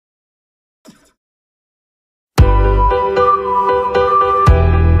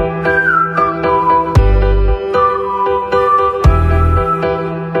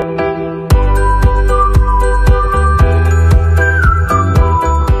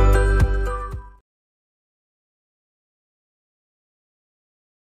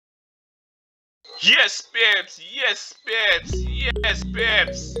Yes, babes. Yes, babes. Yes,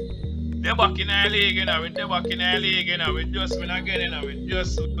 babes. They're back in our league, you know. They're back in our league, you know. We just win again, you know. We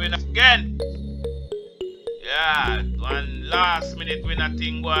just win again. Yeah, one last minute win a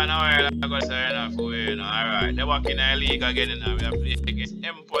thing going away. I got to say enough for you know. Alright, they're back in our league again, you know. We are playing against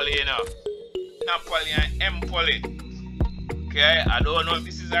Empoli, you know. Napoli and Empoli. Okay, I don't know if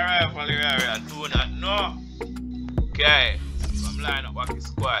this is a rivalry. I do not know. Okay, I'm lining up back the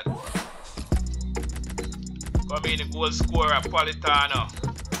squad. Come in the goal scorer, Politano.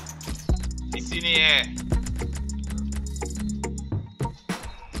 Insigne.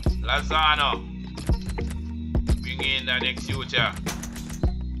 Lozano. Bring in the next future.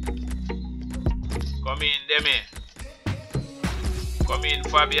 Come in, Demi. Come in,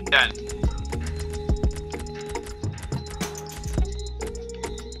 Fabian.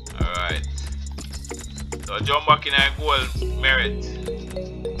 Alright. So jump back in our goal, Merit.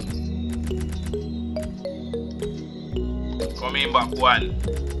 Coming back one.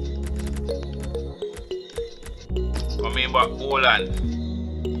 Coming back Poland.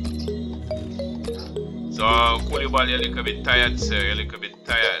 So Koulibaly a little bit tired, sir. A little bit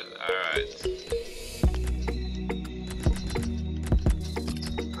tired. Alright.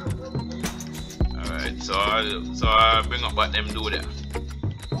 Alright, so I bring up what them do there.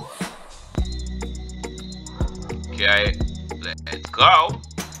 Okay, let's go.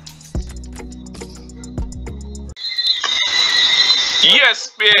 Yes,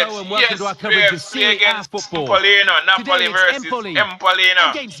 babes. Yes, babes. Play against Napoli versus Empoli.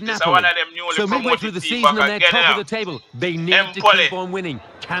 It's one of them newly promoted teams back again. They need to keep on winning.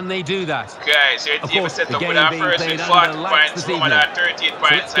 Can they do that? Okay, so your team is set up with our first with 40 points, Roman at 13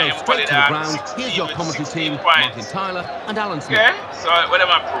 points, and Empoli at 16 with 16 points. Tyler and Alan Smith. Okay, so what am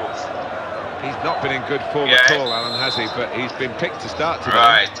I proof? He's not been in good form at all, Alan, has he? But he's been picked to start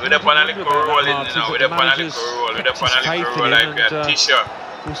today. Right, with up on a little roll in, you know, with up on a little roll, with up on a little roll like a t-shirt.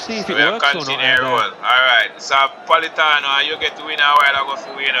 We'll see if it works or not. Roll. Alright, so Politano, you get to win a while ago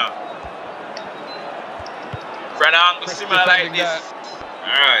for winner. From an angle similar like this.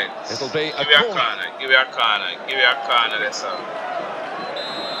 Alright. It'll be give you a corner, give you a corner, give you a corner there, sir.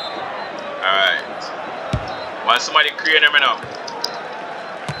 Alright. Want somebody create them now.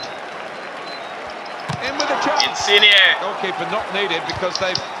 In with a chance. Insigne. Goalkeeper not needed because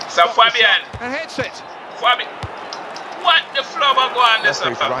they've. So Fabian. And hits it. Fabian. What the flubber go on this?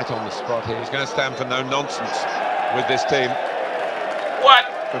 He's right on the spot here. He's going to stand for no nonsense with this team. What?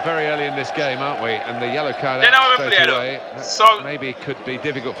 We're very early in this game, aren't we? And the yellow card then out straight away. So maybe could be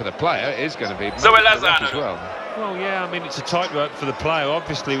difficult for the player. It is going to be so as well. Well, yeah, I mean, it's a tightrope for the player,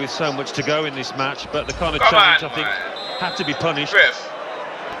 obviously, with so much to go in this match. But the kind of challenge, I think, had to be punished. Griff.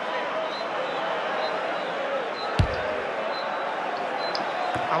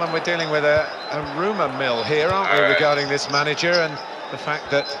 Alan, we're dealing with a rumour mill here, aren't we, regarding this manager and the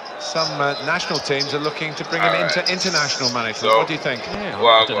fact that some national teams are looking to bring him into international management. What do you think? Yeah,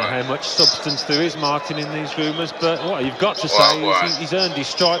 I don't know how much substance there is, Martin, in these rumours, but what you've got to say is he's earned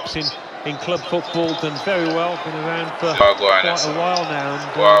his stripes in club football, done very well, been around for quite a while now,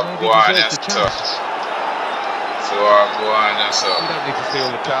 and maybe deserves the chance. So go on, you don't need to see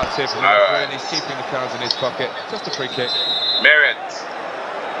all the cards here from him, he's keeping the cards in his pocket. Just a free kick. Merit.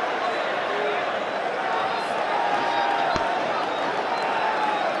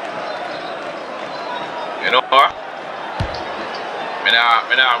 You know what? I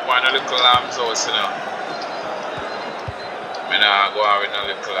go on a little lamb sauce, you know. I go on with a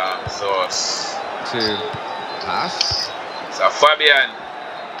little lamb sauce. To pass. So Fabian.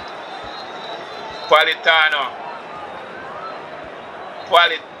 Politano.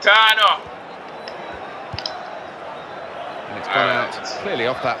 And it's gone out clearly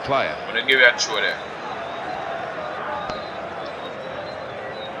off that player. I'm going to give you a throw there.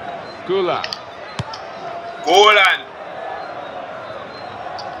 Golan.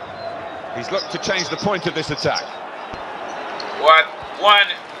 He's looked to change the point of this attack. One.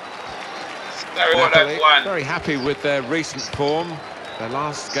 Very happy with their recent form. Their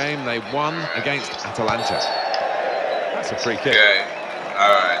last game they won against Atalanta. That's a free kick. Okay.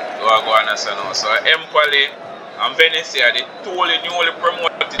 Alright. So Empoli and Venice are the two newly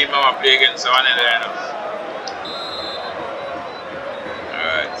promoted team I play against one another.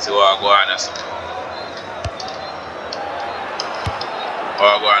 Alright, so I go on as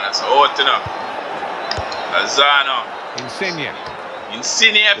Lozano.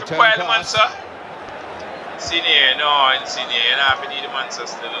 Insigne for quite the man, sir. Insigne, you not need the man, sir,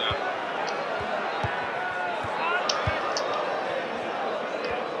 still.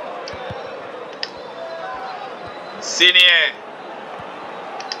 Insigne.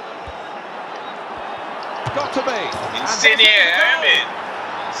 got to be. Insigne, I mean.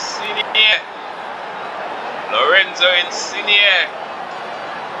 Insigne. Lorenzo Insigne.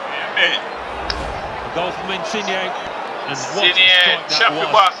 A goal from Insigne. And Insigne, chop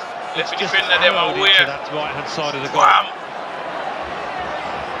it back. Let's defend them away. To that right-hand side of the goal. Bam.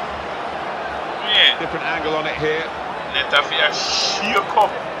 Yeah. Different angle on it here. Netafia shake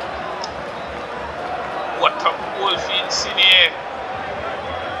up. What a goal for Insigne.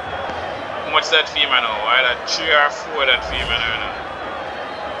 How much that fee, man? Either 3 or 4 that fee, man.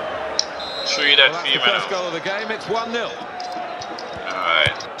 3 that fee, man. First goal of the game, it's 1-0.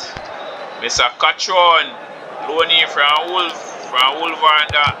 Alright. Mr. Catron, loanee from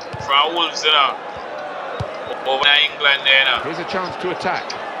Wolves, you know. Over in England there, you know. Here's a chance to attack.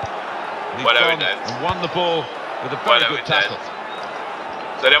 He's whatever gone that. And won the ball with a very good tackle.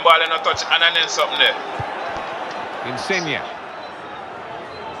 So them ball no touch and then something there. Insigne.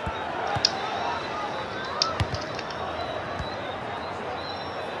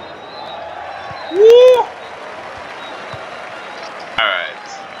 Woo! Alright.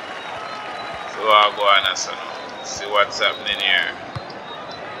 So I'll go on so now. See what's happening here.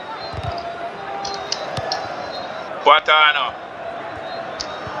 Patano.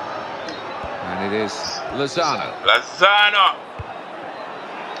 And it is Lozano. Lozano.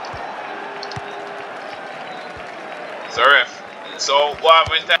 So ref. So what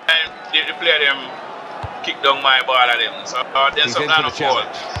when time the player them kick down my ball at them. So then He's something into on the the fall.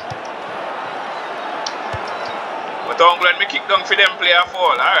 challenge. But I'm glad me kick down for them player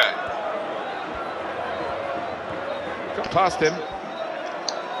fall, alright. Got past him.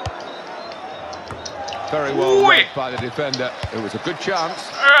 Very well read by the defender. It was a good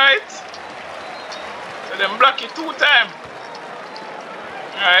chance. Alright. So them block it 2 times.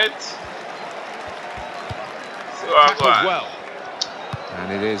 Alright. So I go on. Well.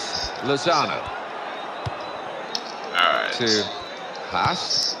 And it is Lozano. Alright. To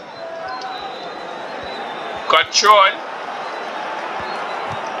pass. Control.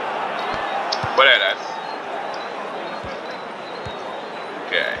 What is that?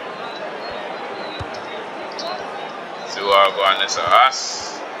 Okay. So I'll go on this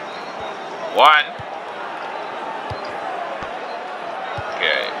us. 1.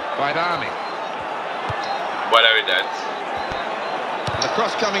 Okay. Baidami. What are we that? The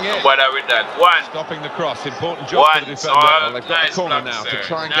cross coming in. What are we that? 1. Stopping the cross. Important job for the defender. Well, they've got the corner now to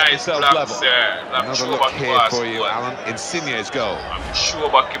try and get themselves level. Another look here for you, Alan. Insigne's goal. I'm sure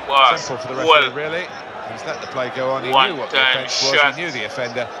about the pass. Simple for the referee, really. He's let the play go on. He knew what the offence was. He knew the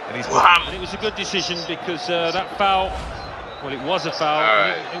offender, and he's. And it was a good decision because that foul. Well, it was a foul.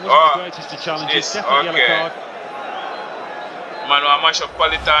 Right. It wasn't the greatest of challenges. Definitely yellow card. Man, I mash up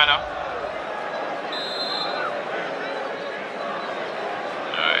Politano.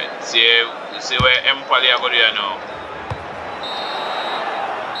 Alright, see where Empoli are going to now.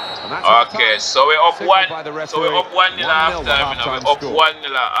 Okay, so we're up 1. So we're up 1-0 after time. We're up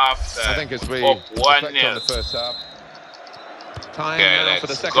 1-0 after. I think as we up 1-0 on the first half. Time now for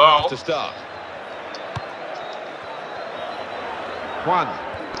the second half to start. 1.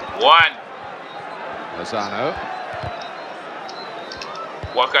 Lozano.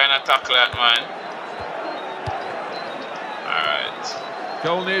 What kind of tackle that, man? Alright.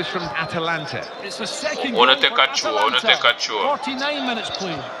 Goal news from Atalanta. It's the second goal take a chew. 49 minutes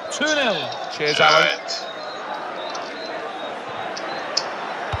played. 2-0. Cheers, Alan.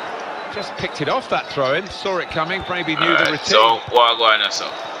 Just picked it off that throw-in. Saw it coming. Maybe knew the routine. So what going on, so?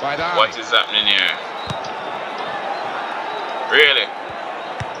 Baidami. What is happening here? Really?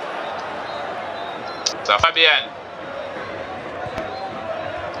 So Fabian.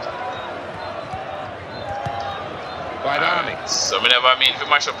 Baidami. So I never mean to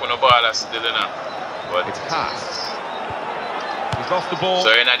mash up on the ball still, you know. But it's passed. He's lost the ball.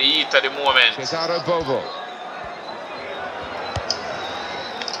 So in the heat at the moment. Cesaro Bovo.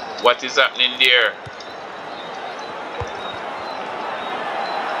 What is happening there?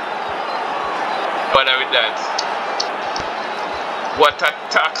 What are with that? What a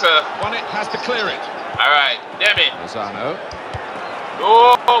tackle. One it has to clear it. Alright, damn it. Lozano.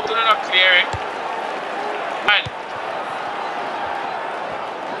 Oh, we're not clearing. Man.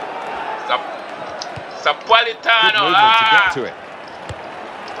 Sapolitano. To get to it.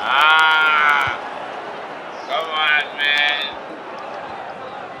 Come on, man.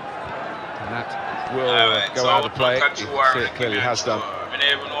 And that will go out of play. You can see it clearly has done.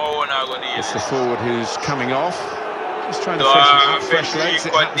 It's the forward who's coming off. Just trying to fish fresh legs.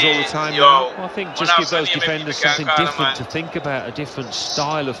 It happens all the time now. Well, I think just give those defenders something different to think about, a different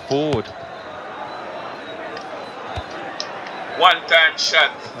style of forward. One-time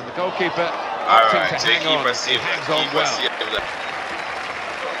shot. And the goalkeeper opting Alright, to so the hang on. keeper saved Hangs that. on Keeper well. saved that.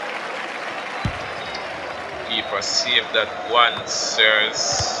 Keeper saved that one,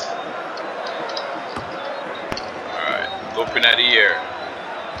 sirs. Alright, up in the air.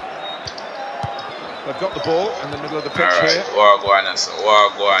 They've got the ball in the middle of the pitch Alright, here. walk on us,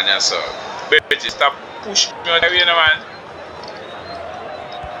 walk on us. Baby, stop pushing me out of here, man.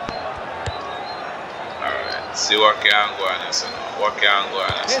 Alright, see what can go on us. What can go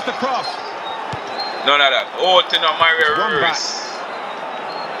on us. Here's the cross. None of that. Oh, to no Mario Ruiz.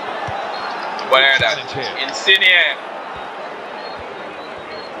 What are that? Insigne.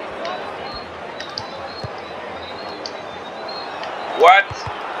 What?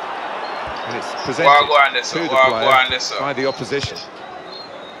 And it's presented to the player by the opposition.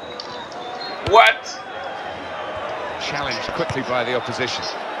 What? Challenged quickly by the opposition.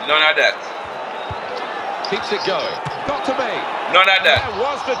 None of that. Keeps it going. Got to be. None of that. There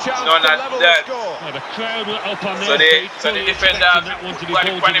was the chance None to of level that. the score. Well, the crowd were up on So their feet, the fully defender expecting that one to be put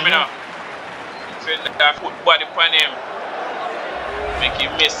body called upon to him the now. net. Defender put body upon him. Make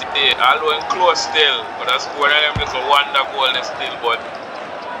him miss it there. Although him close still. But that's scored them just a wonder goal still, but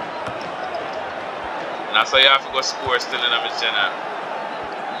that's why you have to go score still in a match now.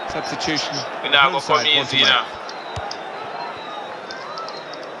 Substitution. We now go come easy now.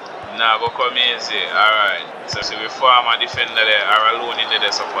 Now go come easy. Alright. So we form a defender there are alone in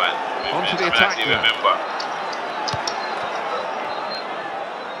the support. Onto the attack now. Remember.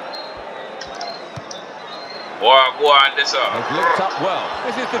 Oh, go on this up. They've looked up well.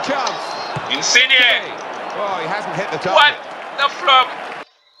 This is the chance. Insigne. Oh, he hasn't hit the target. What the flop?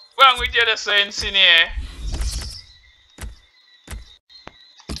 Wrong with you this Insigne.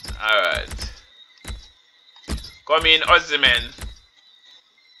 Alright. Come in Osimhen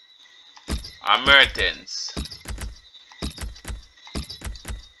and Mertens.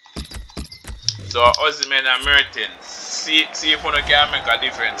 So Osimhen and Mertens. See if one can make a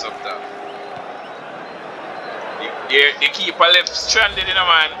difference up there. The keeper left stranded in a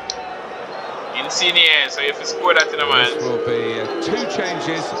man. Insigne, so if you score that in a man. This will be 2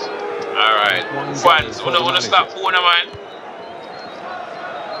 changes. Alright. Fans, wanna stop booing a man.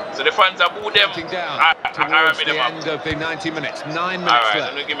 So the fans are booing them. Down I towards the end of the 90 minutes. 9 minutes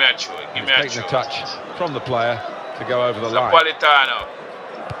Alright, left. give me a show. Give me a Taking show. a touch from the player to go over the line. Napolitano.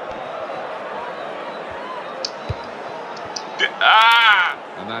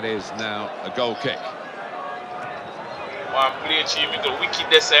 And that is now a goal kick. One play team, you go wicked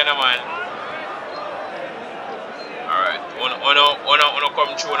this end, man. Alright, wanna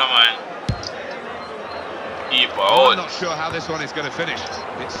come through, man. Keeper I'm out. not sure how this one is going to finish.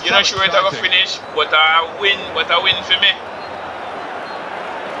 You're not sure it's going to finish, but a win for me.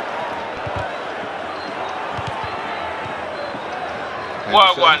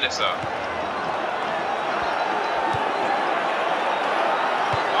 What go on this, sir?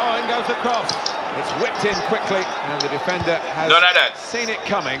 Oh, in goes the cross. It's whipped in quickly, and the defender has seen it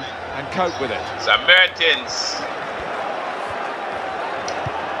coming and coped with it. So Mertens.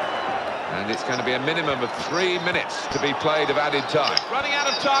 And it's going to be a minimum of 3 minutes to be played of added time. Running out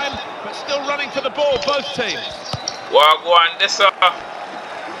of time, but still running for the ball, both teams. What go on this, sir?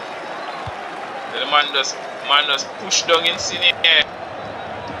 The man just push down Insigne.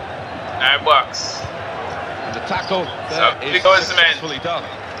 Nine box. And the tackle is successfully done.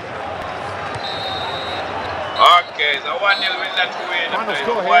 Okay, it's a 1-0 win that win. Final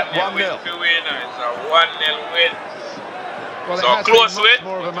score here, 1-0. It's a 1-0 win. Well, so it close has been much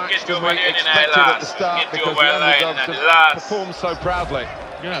more of a match than we expected at the start because the underdogs have performed so proudly.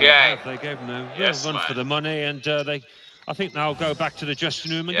 Yeah, they gave them a real run for the money, and I think they'll go back to the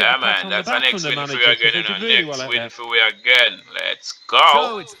dressing room and get a pat on the back from the manager. Next win for we again. Let's go.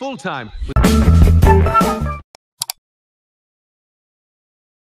 So it's full time.